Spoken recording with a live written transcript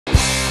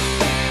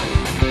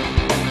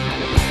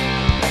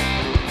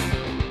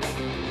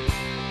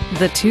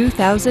The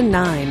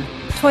 2009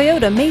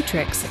 Toyota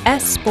Matrix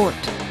S Sport.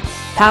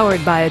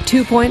 Powered by a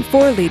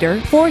 2.4-liter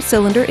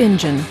 4-cylinder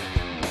engine.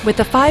 With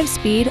a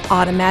 5-speed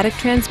automatic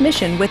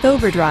transmission with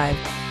overdrive.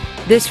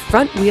 This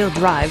front-wheel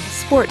drive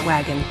sport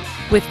wagon,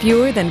 with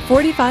fewer than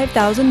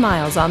 45,000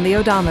 miles on the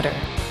odometer,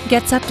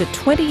 gets up to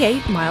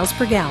 28 miles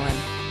per gallon.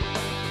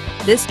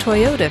 This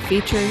Toyota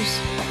features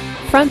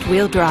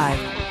front-wheel drive,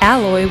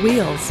 alloy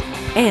wheels,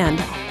 and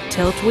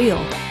tilt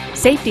wheel.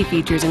 Safety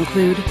features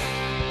include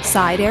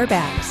side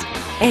airbags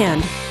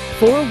and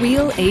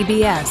 4-wheel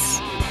ABS.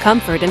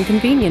 Comfort and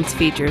convenience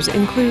features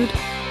include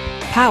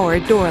power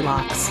door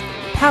locks,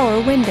 power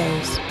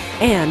windows,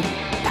 and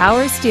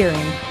power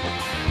steering.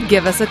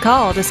 Give us a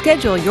call to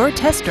schedule your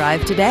test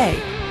drive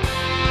today.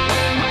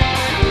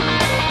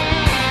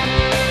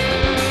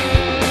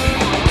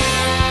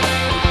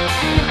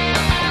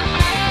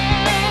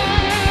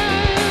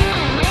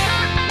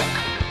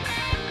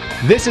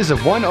 This is a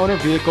one-owner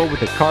vehicle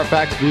with a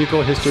Carfax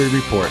Vehicle History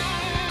Report.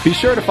 Be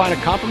sure to find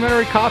a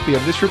complimentary copy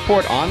of this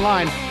report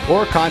online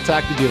or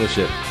contact the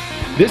dealership.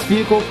 This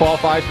vehicle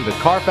qualifies for the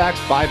Carfax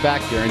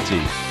Buyback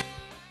Guarantee.